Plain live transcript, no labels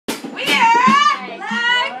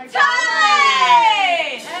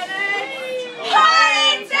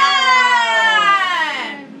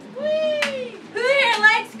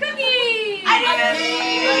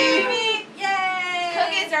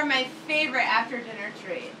after-dinner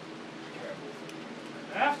treat.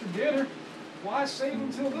 After dinner? Why save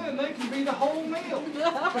them till then? They can be the whole meal.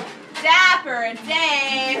 Dapper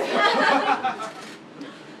Dave!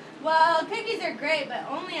 Well, cookies are great, but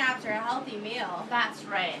only after a healthy meal. That's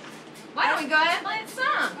right. Why don't we go ahead and light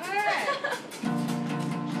some? All right.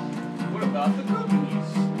 What about the cookies?